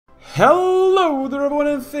Hello there everyone,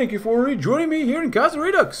 and thank you for rejoining me here in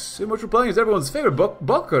Kaiserredux, in which we're playing as everyone's favorite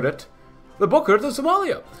Autocrat, the Autocrats of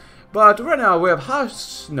Somalia. But right now we have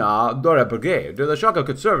Hasna Dora Brigade. They're the Shaka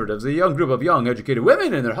Conservatives, a young group of young educated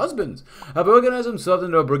women and their husbands, have organized themselves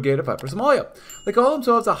into a brigade to fight for Somalia. They call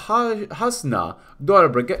themselves the Hasna Dora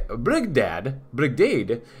Brigade,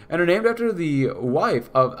 and are named after the wife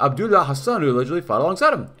of Abdullah Hassan, who allegedly fought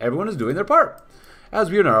alongside him. Everyone is doing their part. As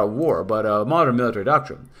we are not a war, but a modern military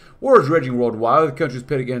doctrine. War is raging worldwide, with countries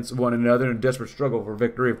pit against one another in a desperate struggle for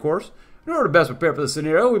victory, of course. In order to best prepare for this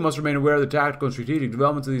scenario, we must remain aware of the tactical and strategic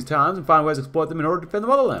developments of these times and find ways to exploit them in order to defend the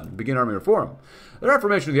motherland, begin army reform. The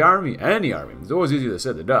reformation of the army, any army, is always easier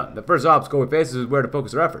said than done. The first obstacle we face is where to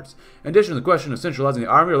focus our efforts. In addition, the question of centralizing the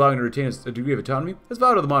army or allowing it to retain a degree of autonomy is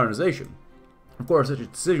vital to the modernization. Of course, such a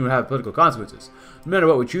decision would have political consequences, no matter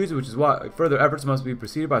what we choose, which is why further efforts must be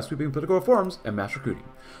preceded by sweeping political reforms and mass recruiting.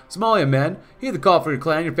 Somalian men, hear the call for your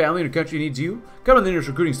clan, your family, and your country needs you. Come to the nearest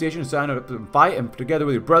recruiting station and sign up and fight, and together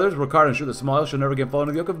with your brothers, work hard to ensure that Somalia shall never again fall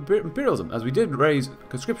under the yoke of imperialism, as we did raise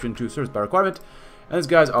conscription to service by requirement, and these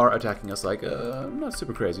guys are attacking us like, not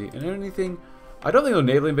super crazy. And anything, I don't think they'll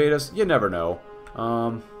naval invade us, you never know.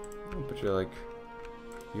 I'll put you like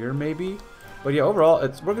here maybe? But yeah, overall,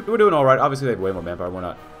 we're doing all right. Obviously, they have way more manpower. We're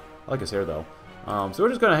not. I like us here, though. So we're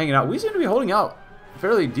just kind of hanging out. We seem to be holding out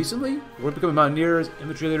fairly decently. We're becoming mountaineers,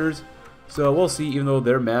 infantry leaders. So we'll see, even though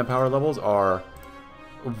their manpower levels are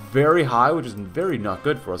very high, which is very not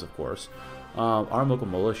good for us, of course. Armed local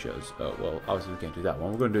militias. Oh, well, obviously we can't do that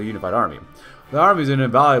one. We're going to do a unified army. The army is an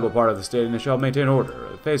invaluable part of the state and it shall maintain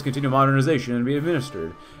order, face continued modernization, and be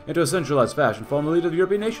administered into a centralized fashion, following the lead of the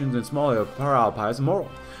European nations and Somalia, proud, pious, and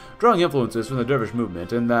moral. Drawing influences from the dervish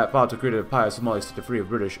movement and that fought to create a pious Somali state free of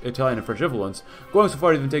British, Italian, and French influence, going so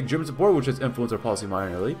far to even take German support, which has influenced our policy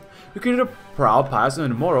minorly, we created a proud, pious,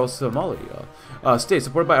 and moral Somalia state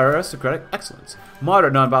supported by aristocratic excellence,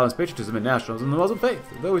 moderate nonviolence, patriotism, and nationalism, and the Muslim faith.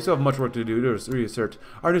 Though we still have much work to do to reassert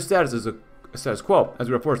our new status as a status quo, as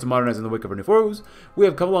we are forced to modernize in the wake of our new foes, we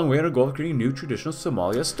have come a long way in our goal of creating a new traditional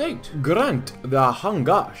Somalia state. Grant the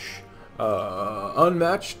Hangash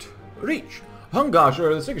unmatched reach. Hangash,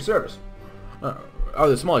 or the Secret Service, or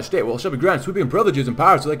the Somali state, shall be granted sweeping privileges and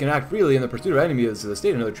powers so they can act freely in the pursuit of enemies of the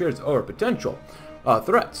state and other traitors or potential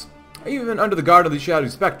threats. Even under the guard of these shadowy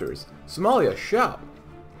specters, Somalia shall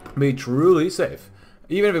be truly safe,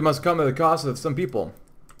 even if it must come at the cost of some people,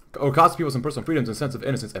 or cost people some personal freedoms and sense of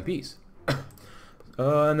innocence and peace.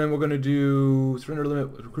 And then we're going to do surrender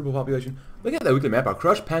limit, recruitable population. Look at that weekly map. Our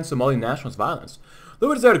crush pan-Somali nationalist violence. Though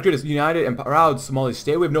we desire to create a united and proud Somali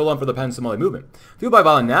state, we have no love for the pan-Somali movement. Fueled by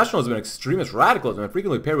violent nationalism and extremist radicalism, and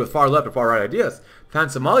frequently paired with far left or far right ideas,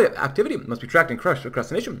 pan-Somali activity must be tracked and crushed across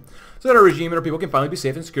the nation, so that our regime and our people can finally be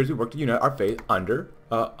safe and secure as we work to unite our faith under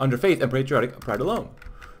faith and patriotic pride alone.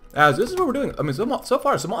 As this is what we're doing. I mean, so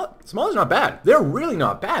far, Somalia's not bad. They're really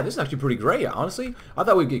not bad. This is actually pretty great, honestly. I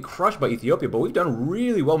thought we'd get crushed by Ethiopia, but we've done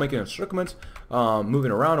really well making encirclements,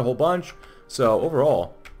 moving around a whole bunch. So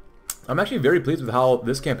overall, I'm actually very pleased with how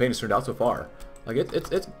this campaign has turned out so far. Like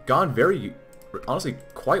it's gone very, honestly,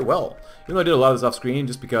 quite well. Even though I did a lot of this off screen,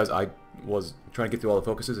 just because I was trying to get through all the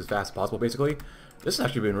focuses as fast as possible, basically. This has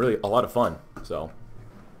actually been really a lot of fun. So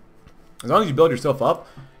as long as you build yourself up,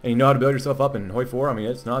 and you know how to build yourself up in Hoi 4, I mean,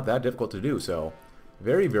 it's not that difficult to do, so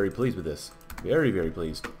very, very pleased with this. Very, very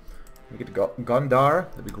pleased. We get to Gondar.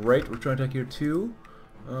 That'd be great. We're trying to attack here, too.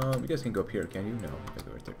 You guys can go up here, can you? No, you can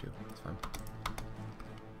go right there, too. That's fine.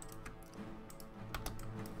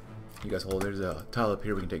 You guys hold. There's a tile up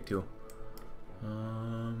here we can take, too.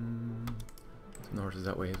 Some horses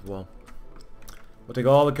that way as well. We'll take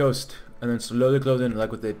all the coast, and then slowly close in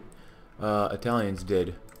like what the Italians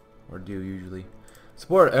did, or do usually.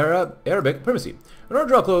 Support Arabic primacy. In order to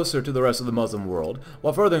draw closer to the rest of the Muslim world,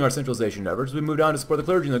 while furthering our centralization efforts, we moved on to support the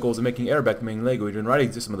clergy in the goals of making Arabic the main language and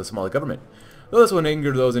writing system of the Somali government. Though this would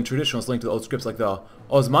anger those in traditionalists linked to the old scripts like the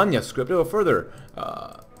Osmania script, it will further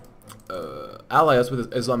ally us with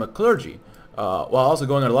the Islamic clergy, while also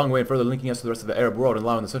going on a long way and further linking us to the rest of the Arab world and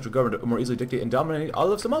allowing the central government to more easily dictate and dominate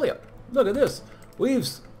all of Somalia. Look at this. We've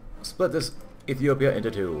split this Ethiopia into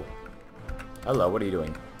two. Hello, what are you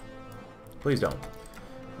doing? Please don't.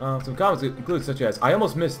 Some comments include such as, I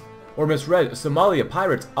almost missed or misread Somalia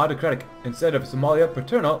pirates autocratic instead of Somalia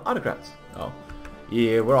paternal autocrats. Oh.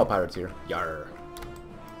 Yeah, we're all pirates here. Yarr.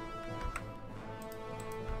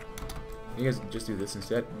 You guys just do this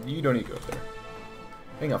instead? You don't need to go up there.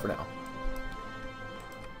 Hang out for now.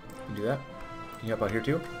 Can you do that? Can you help out here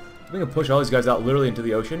too? We can push all these guys out literally into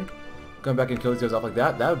the ocean. Come back and kill these guys off like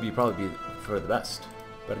that. That would probably be for the best.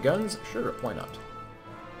 Better guns? Sure, why not?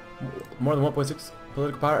 More than 1.6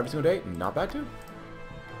 political power every single day? Not bad too.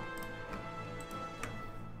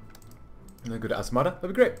 And then go to Asmara. That'd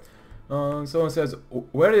be great. Someone says,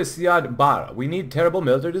 where is Siad Barre? We need terrible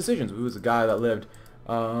military decisions. He was a guy that lived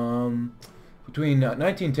between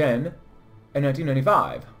 1910 and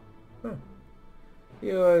 1995. Huh.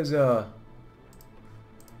 He was a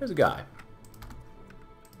guy.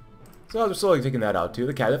 So we're slowly taking that out too.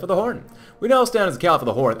 The Caliph of the Horn. We now stand as the Caliph of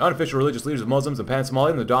the Horn, unofficial religious leaders of Muslims and Pan-Somalia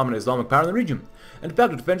and the dominant Islamic power in the region, and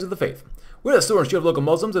effective defenders of the faith. We're the sword and shield of local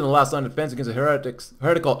Muslims in the last line of defense against the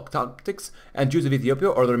heretical tactics and Jews of Ethiopia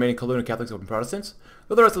or the remaining colonial Catholics and Protestants.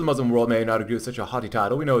 Though the rest of the Muslim world may not agree with such a haughty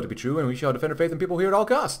title, we know it to be true, and we shall defend our faith and people here at all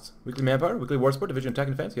costs. Weekly manpower, weekly war support, division attack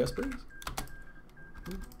and defense. Yes, please.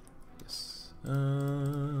 Yes.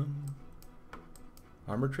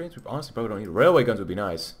 Armored trains? We honestly probably don't need. Railway guns would be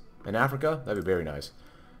nice. In Africa, that'd be very nice.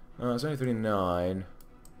 7039.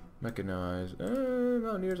 Mechanized.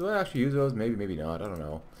 Mountaineers. Will I actually use those? Maybe, maybe not. I don't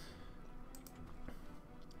know.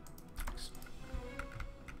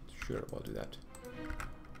 Sure, we'll do that.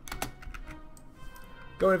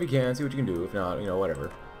 Go in if you can, see what you can do. If not, you know,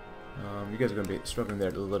 whatever. You guys are going to be struggling there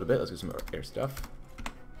a little bit. Let's get some air stuff.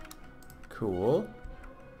 Cool.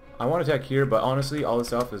 I want to attack here, but honestly, all this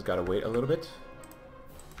stuff has got to wait a little bit.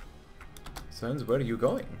 Sons, where are you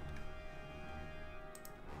going?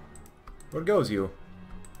 Where goes you?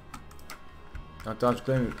 Not Tom's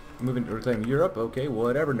reclaiming Europe. Okay,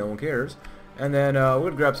 whatever, no one cares. And then we're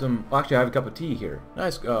going to grab some... Actually, I have a cup of tea here.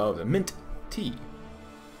 Nice mint tea.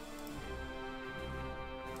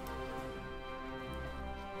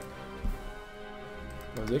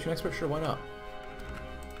 Civilization expert? Sure, why not?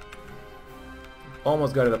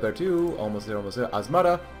 Almost got it up there too. Almost there, almost there.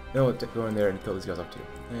 Asmara. No, we'll go in there and kill these guys up too.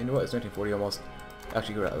 And you know what? It's 1940 almost.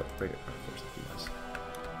 Actually, go right first. Nice.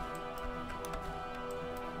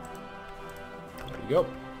 There you go.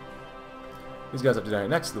 These guys up to die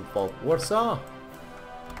next. The fall of Warsaw.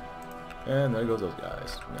 And there goes those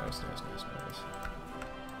guys. Nice, nice, nice, nice.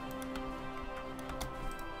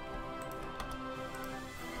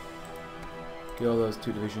 Kill those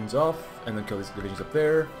two divisions off, and then kill these divisions up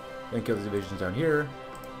there, then kill these divisions down here,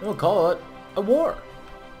 and we'll call it a war.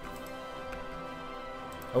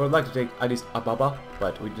 I would like to take Addis Ababa,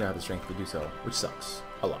 but we didn't have the strength to do so, which sucks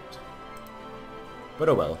a lot. But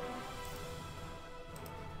oh well.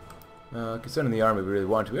 Concerning the army, we really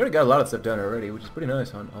want to. We already got a lot of stuff done already, which is pretty nice,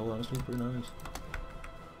 hon. Oh, honestly, pretty nice.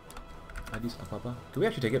 Addis Ababa. Can we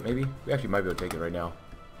actually take it, maybe? We actually might be able to take it right now.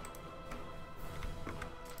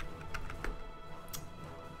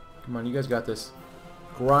 Come on, you guys got this.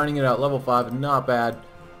 Grinding it out, level 5, not bad.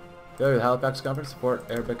 Go to the Halifax Conference, support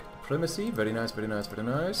Arabic primacy. Very nice, very nice, very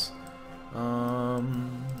nice.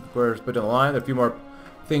 We're put down the line. There are a few more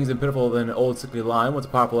things in pitiful than an old sickly lion. Once a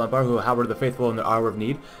powerful empire who halberd the faithful in the hour of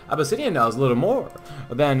need. Abyssinia now is a little more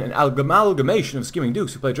than an amalgamation of scheming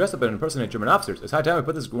dukes who play dress up and impersonate German officers. It's high time we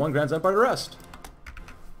put this one grand empire to rest.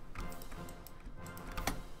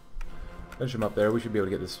 Finish him up there. We should be able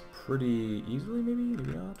to get this pretty easily, maybe?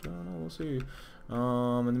 Maybe not. I don't know. We'll see.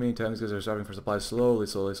 In the meantime, these guys are starving for supplies slowly,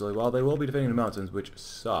 slowly, slowly. While they will be defending the mountains, which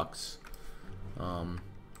sucks.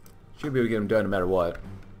 Should be able to get them done no matter what.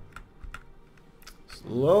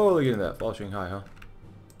 Slowly getting that. Fall Shanghai, huh?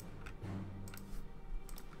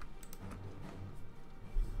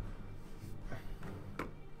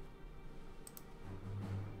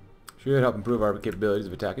 Should help improve our capabilities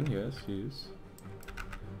of attacking. Yes, yes.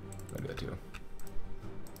 I'll do that too.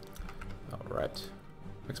 Alright.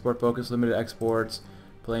 Export focus, limited exports,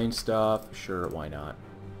 plain stuff. Sure, why not?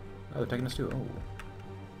 Oh, they're taking us too. Oh.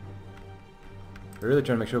 We're really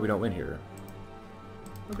trying to make sure we don't win here.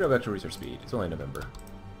 We'll grab extra research speed. It's only November.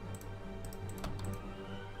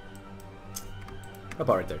 Up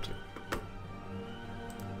right there too.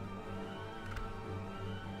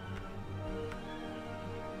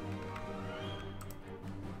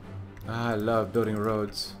 I love building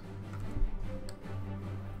roads.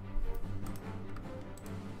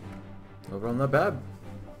 Overall, not bad.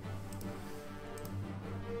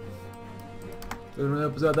 Doesn't really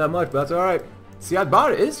help us out that much, but that's alright. Siad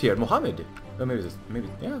Barre is here. Mohammed. Oh, maybe,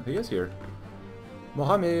 yeah, he is here.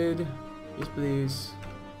 Mohammed. Yes, please.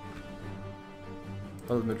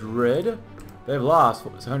 Follow Madrid. They've lost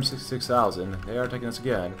 166,000. They are taking us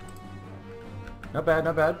again. Not bad,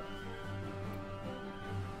 not bad.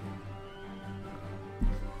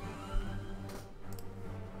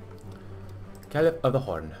 Caliph of the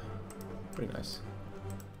Horn. Pretty nice.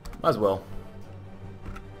 Might as well.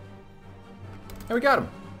 And we got him.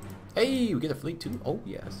 Hey, we get the fleet too. Oh,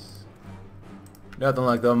 yes. Nothing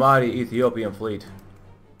like the mighty Ethiopian fleet.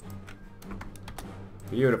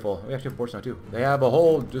 Beautiful. We actually have ports now too. They have a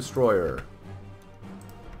whole destroyer.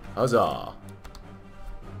 Huzzah.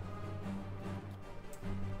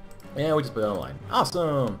 And we just put it online.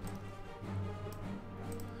 Awesome!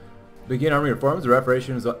 Begin army reforms. The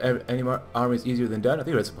reparation of any army is easier than done. I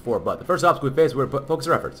think I read this before, but the first obstacle we face is where to focus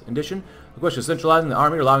our efforts. In addition, the question of centralizing the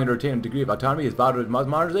army or allowing it to retain a degree of autonomy is vital to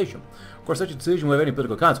modernization. Of course, such a decision will have any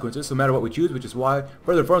political consequences, so no matter what we choose, which is why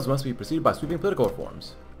further reforms must be preceded by sweeping political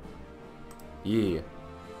reforms. Yeah.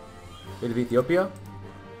 State of Ethiopia.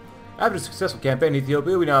 After a successful campaign in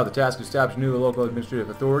Ethiopia, we now have the task to establish a new local administrative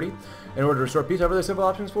authority in order to restore peace. However, there are simple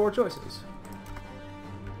options for choices.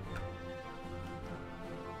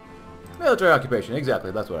 Military occupation,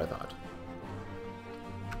 exactly, that's what I thought.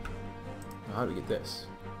 Now, how do we get this?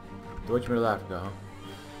 Deutsche Middle Africa, huh?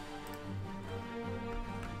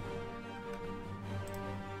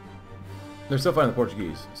 They're still fighting the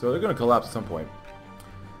Portuguese, so they're going to collapse at some point,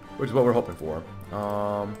 which is what we're hoping for.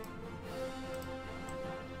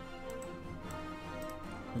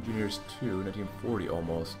 Engineers 2, 1940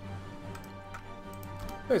 almost.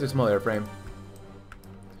 There's a small airframe.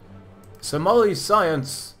 Somali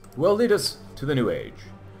science will lead us to the new age.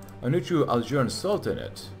 A neutral Algerian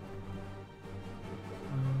Sultanate.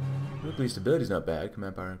 Weekly stability is not bad.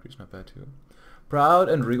 Command power increase not bad too. Proud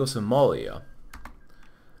and regal Somalia.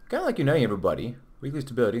 Kind of like uniting everybody. Weekly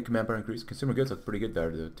stability, command power increase. Consumer goods look pretty good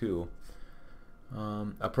there too.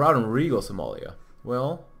 A proud and regal Somalia.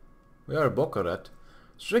 Well, we are Autocrat.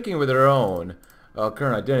 Striking with their own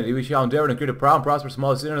current identity, we shall endeavor to create a proud and prosperous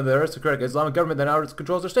Somali city under the aristocratic Islamic government that now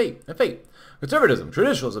controls their state and fate. Conservatism,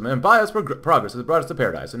 traditionalism, and bias for progress has brought us to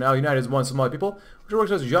paradise, and now united as one Somali people, which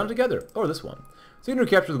works as a genre together. Or this one. Seeking to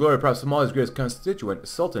capture the glory of Somalia's greatest constituent,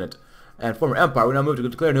 Sultanate, and former empire, we now move to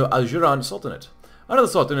declare a new Algerian Sultanate. Under the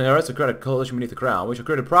Sultan, an aristocratic coalition beneath the crown, we shall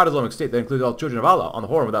create a proud Islamic state that includes all children of Allah on the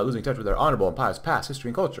horn without losing touch with their honorable and pious past, history,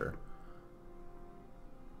 and culture.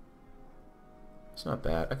 It's not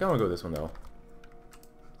bad. I kind of want to go with this one, though.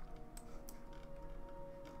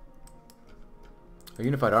 A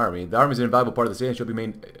unified army. The army is an invaluable part of the state and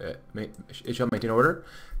shall maintain order.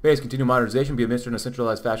 Base continue modernization, be administered in a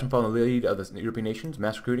centralized fashion, following the lead of the European nations.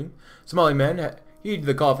 Mass recruiting. Somali men, heed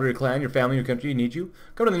the call for your clan, your family, your country need you.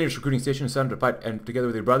 Come to the nearest recruiting station and send them to fight and together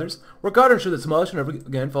with your brothers. Work hard to ensure that Somalia shall never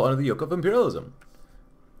again fall under the yoke of imperialism.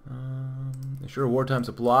 Ensure wartime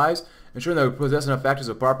supplies. Ensuring that we possess enough factories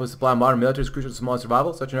to properly supply modern military is crucial to Somali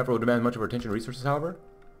survival. Such an effort will demand much of our attention and resources, however.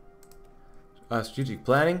 Strategic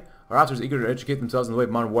planning. Our officers eager to educate themselves in the way of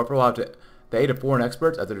modern warfare will have the aid of foreign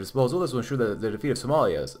experts at their disposal. This will ensure that the defeat of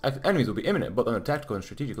Somalia's enemies will be imminent, both on a tactical and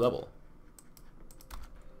strategic level.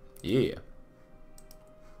 Yeah.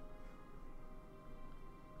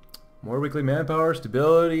 More weekly manpower,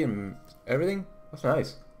 stability, and everything. That's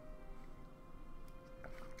nice.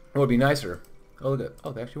 It would be nicer. Oh, look at.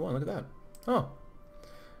 Oh, they actually won. Look at that.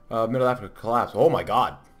 Oh. Middle Africa collapsed. Oh my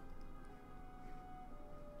God.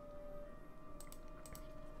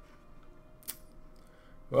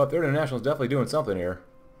 Well, Third International is definitely doing something here.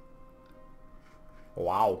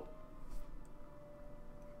 Wow.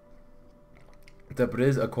 The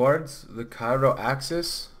Tabriz Accords, the Cairo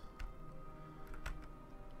Axis,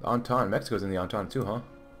 the Entente. Mexico's in the Entente too, huh?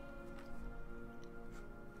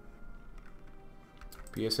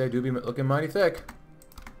 PSA do be looking mighty thick.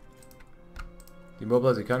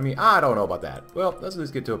 Demobilize the economy? I don't know about that. Well, let's at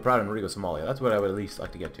least get to a proud and regal Somalia. That's what I would at least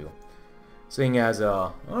like to get to. Seeing as,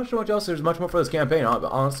 I'm not sure much else. There's much more for this campaign,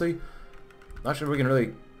 honestly. Not sure we can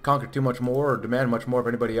really conquer too much more or demand much more of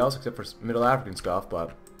anybody else except for Middle African stuff,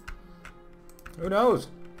 but who knows?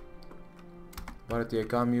 Baratia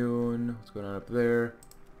Commune. What's going on up there?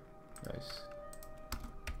 Nice.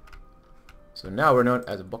 So now we're known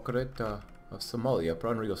as a Autocrat of Somalia,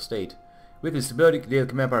 proud and regal state. Weekly stability, daily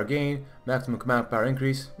command power gain, maximum command power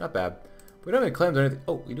increase. Not bad. But we don't have any claims on anything.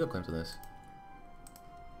 Oh, we do have claims on this.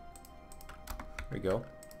 There we go.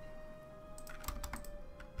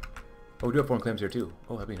 Oh, we do have foreign claims here too.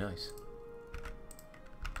 Oh, that'd be nice.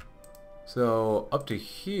 So, up to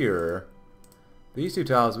here, these two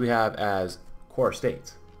tiles we have as core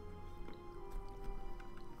states.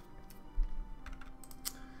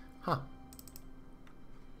 Huh.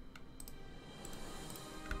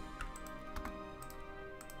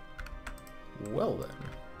 Well then.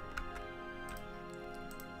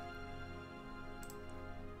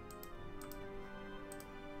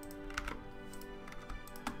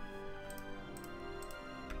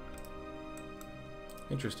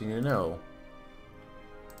 Interesting to know.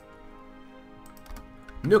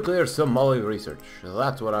 Nuclear Somali research.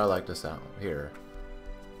 That's what I like to sound here.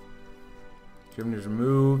 Germany is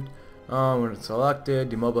removed. When it's selected,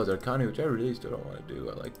 demobilize our economy, which I really still don't want to do.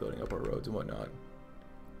 I like building up our roads and whatnot.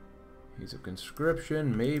 Use of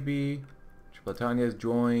conscription, maybe. Tripolitania is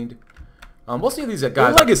joined. We'll see these guys.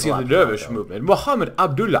 The legacy of the Dervish movement. Muhammad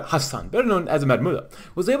Abdullah Hassan, better known as the Mad Mullah,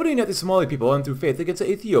 was able to unite the Somali people and through faith against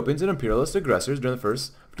the Ethiopians and imperialist aggressors during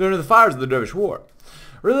the fires of the Dervish War.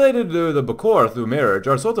 Related to the Bakor through marriage,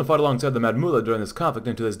 our Sultan fought alongside the Mad Mullah during this conflict,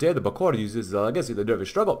 and to this day the Bakor uses the legacy of the Dervish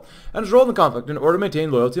struggle and his role in the conflict in order to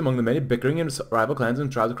maintain loyalty among the many bickering and rival clans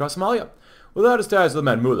and tribes across Somalia. Without his ties to the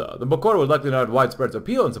Mad Mullah, the Bakor would likely not have widespread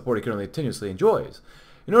appeal and support he currently continuously enjoys.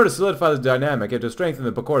 In order to solidify this dynamic and to strengthen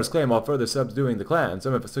the Bakor's claim while further subduing the clan,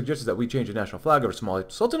 some have suggested that we change the national flag of our Somali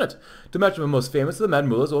Sultanate to match the most famous of the Mad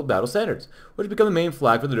Mullah's old battle standards, which has become the main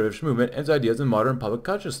flag for the Dervish movement and its ideas in modern public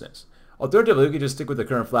consciousness. Alternatively, we could just stick with the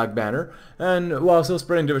current flag banner, and while still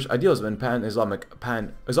spreading Dervish idealism and pan-Islamic,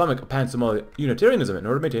 pan-Somali Unitarianism in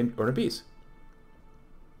order to maintain order and peace.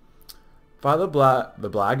 Follow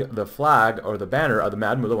the flag or the banner of the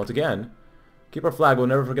Mad Mullah once again. Keep our flag. We'll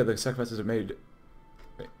never forget the sacrifices made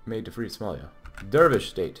to free Somalia. Dervish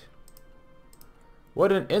state.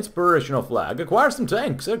 What an inspirational flag. Acquire some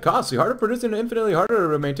tanks. They're costly, harder to produce, and infinitely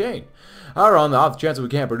harder to maintain. However, on the off chance that we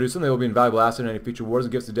can't produce them, they will be an invaluable asset in any future wars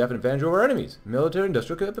and give us a definite advantage over our enemies. Military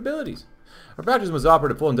industrial capabilities. Our factories must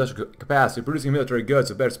operate at full industrial capacity, producing military goods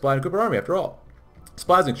to better supply and equip our army, after all.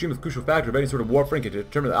 Supply is an extremely crucial factor of any sort of warfare and can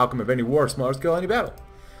determine the outcome of any war, smaller scale, any battle.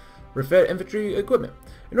 Refit infantry equipment.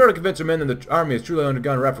 In order to convince our men that the army has truly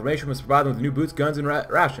undergone a reformation, we must provide them with new boots, guns, and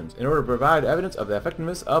rations in order to provide evidence of the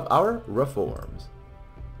effectiveness of our reforms.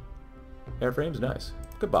 Airframes, nice.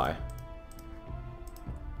 Goodbye.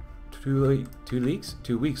 2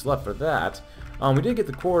 weeks left for that. We did get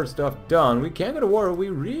the core stuff done. We can't go to war if we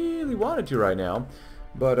really wanted to right now,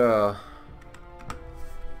 but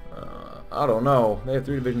I don't know. They have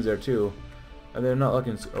 3 divisions there too, and they're not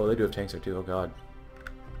looking. Oh, they do have tanks there too. Oh god.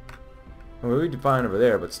 Well, we did fine over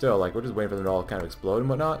there, but still, like, we're just waiting for them to all kind of explode and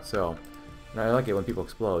whatnot. So, and I like it when people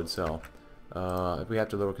explode. So, if we have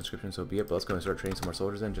to lower conscription, so be it. But let's go and start training some more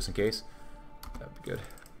soldiers in, just in case. That'd be good.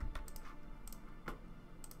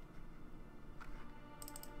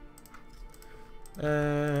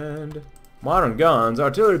 And modern guns,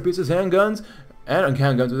 artillery pieces, handguns, and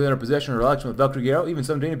handguns within our possession or election with Valkyrie Arrow, even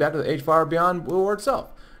some dating back to the age far beyond World War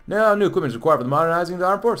itself. Now, new equipment is required for the modernizing of the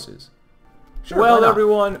armed forces. Sure, well,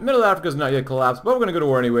 everyone, Middle Africa's not yet collapsed, but we're going to go to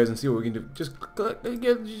war anyways and see what we can do. Just get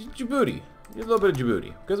Djibouti. Just a little bit of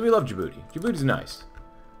Djibouti, because we love Djibouti. Djibouti's nice.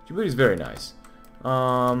 Djibouti's very nice.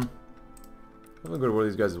 I'm going to go to war with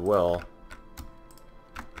these guys as well,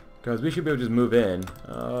 because we should be able to just move in.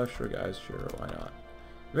 Sure, guys, sure, why not?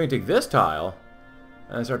 If we can take this tile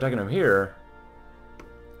and start attacking them here,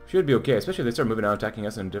 should be okay, especially if they start moving out attacking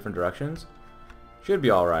us in different directions. Should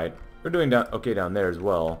be alright. We're doing okay down there as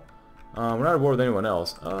well. We're not at war with anyone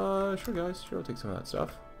else. Sure, guys. Sure, we'll take some of that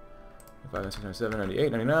stuff. 5, 6, 9, 7,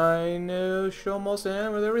 98, 99. Show them all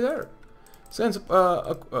stand. We're there. Send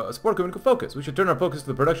support equipment to focus. We should turn our focus to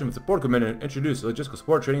the production of support equipment and introduce logistical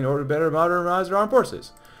support training in order to better modernize our armed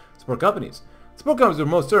forces. Support companies. Support companies will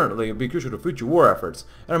most certainly be crucial to future war efforts,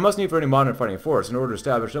 and are a must-need for any modern fighting force. In order to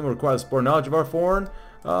establish them, we require the support knowledge of our foreign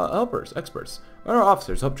helpers, experts, and our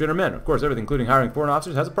officers help train our men. Of course, everything, including hiring foreign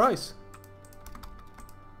officers, has a price.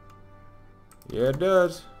 Yeah, it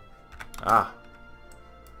does. Ah.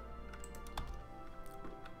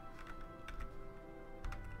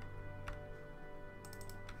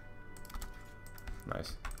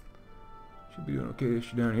 Nice. Should be doing okay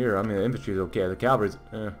down here. I mean, the infantry is okay. The cavalry's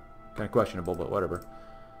kind of questionable, but whatever.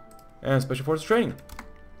 And special forces training.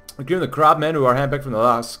 Including the crab men who are handpicked from the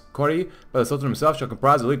last Kori by the Sultan himself shall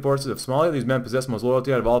comprise the elite forces of Somalia. These men possess most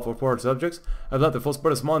loyalty out of all 4 foreign subjects. Have left the full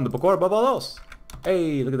support of Somalia and the Bakor above all else.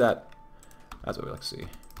 Hey, look at that. That's what we like to see.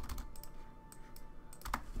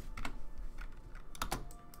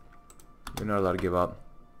 You're not allowed to give up.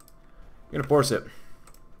 You're gonna force it.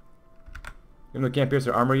 Even though they can't pierce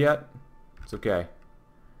their armor yet, it's okay.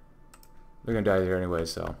 They're gonna die here anyway,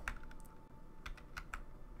 so.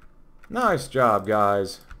 Nice job,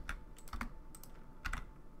 guys.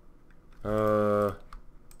 There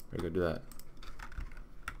you go, do that.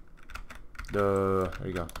 There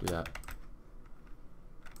you go, do that.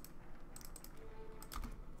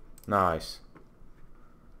 Nice.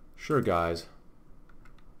 Sure, guys.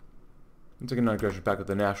 Let's take another aggression back with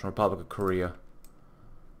the National Republic of Korea.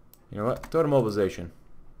 You know what? Total mobilization.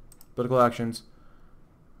 Political actions.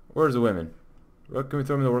 Where's the women? Can we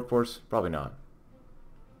throw them in the workforce? Probably not.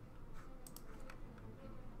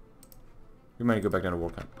 We might go back down to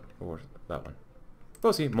war camp. Or that one.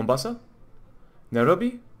 Oh, see, Mombasa?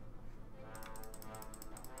 Nairobi?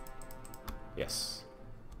 Yes.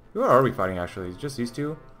 Who are we fighting actually? Just these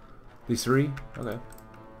two? These 3? Okay.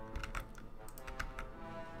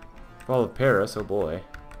 Fall of Paris, oh boy.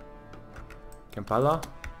 Kampala?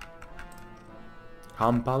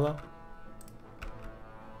 Kampala.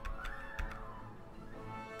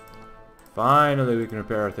 Finally, we can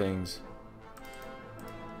repair our things.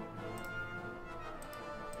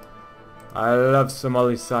 I love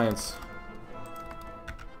Somali science.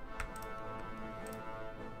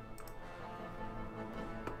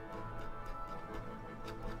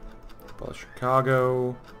 Well,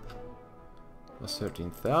 Chicago. Plus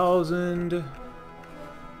 13,000.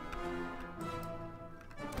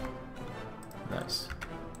 Nice.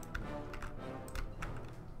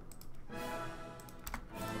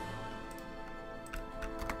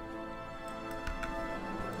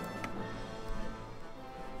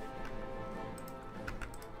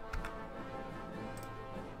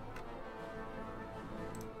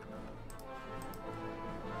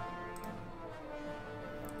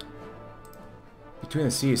 Between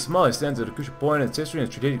the seas, Somalia stands at a crucial point in its history and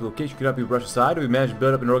its strategic location cannot be brushed aside. We managed to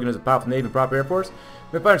build up and organize a powerful navy and proper air force.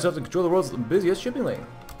 We find ourselves in control of the world's busiest shipping lane.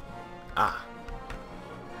 Ah.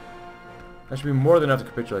 That should be more than enough to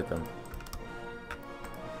capitulate them.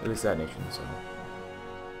 At least that nation, so.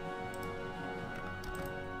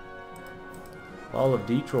 All of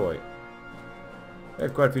Detroit. We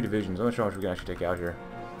have quite a few divisions. I'm not sure how much we can actually take out here.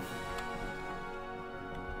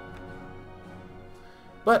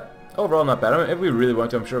 But overall, not bad. I mean, if we really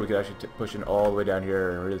want to, I'm sure we could actually push in all the way down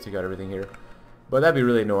here and really take out everything here. But that'd be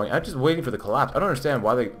really annoying. I'm just waiting for the collapse. I don't understand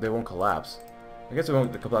why they won't collapse. I guess they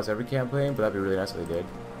won't collapse every campaign, but that'd be really nice if they did.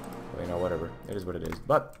 But, you know, whatever. It is what it is.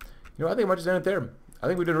 But, you know, I think I might just end it there. I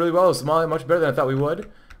think we did really well with Somalia, much better than I thought we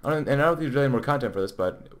would. And I don't think there's really more content for this,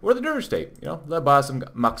 but we're the Dervish state, you know, led by some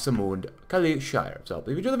Maximund Kali Shire. So, if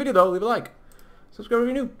you enjoyed the video, though, leave a like. Subscribe if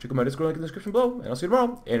you're new. Check out my Discord link in the description below. And I'll see you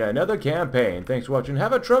tomorrow in another campaign. Thanks for watching.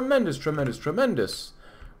 Have a tremendous, tremendous, tremendous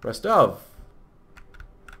rest of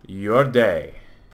your day.